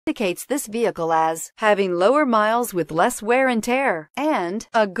indicates this vehicle as having lower miles with less wear and tear and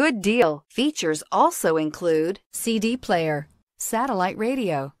a good deal. Features also include CD player, satellite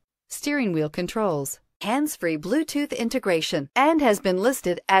radio, steering wheel controls, hands-free Bluetooth integration, and has been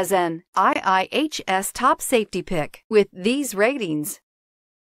listed as an IIHS top safety pick with these ratings.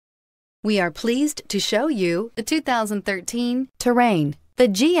 We are pleased to show you the 2013 Terrain. The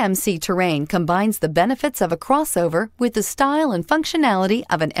GMC Terrain combines the benefits of a crossover with the style and functionality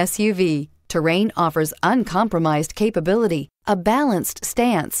of an SUV. Terrain offers uncompromised capability, a balanced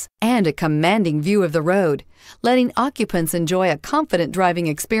stance, and a commanding view of the road, letting occupants enjoy a confident driving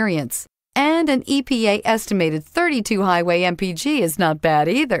experience. And an EPA estimated 32 highway MPG is not bad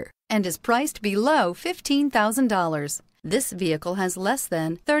either, and is priced below $15,000. This vehicle has less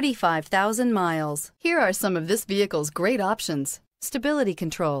than 35,000 miles. Here are some of this vehicle's great options: stability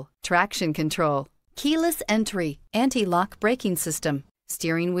control, traction control, keyless entry, anti-lock braking system,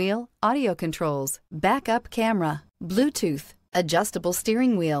 steering wheel audio controls, backup camera, Bluetooth, adjustable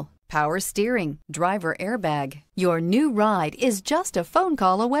steering wheel, power steering, driver airbag. Your new ride is just a phone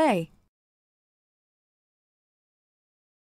call away.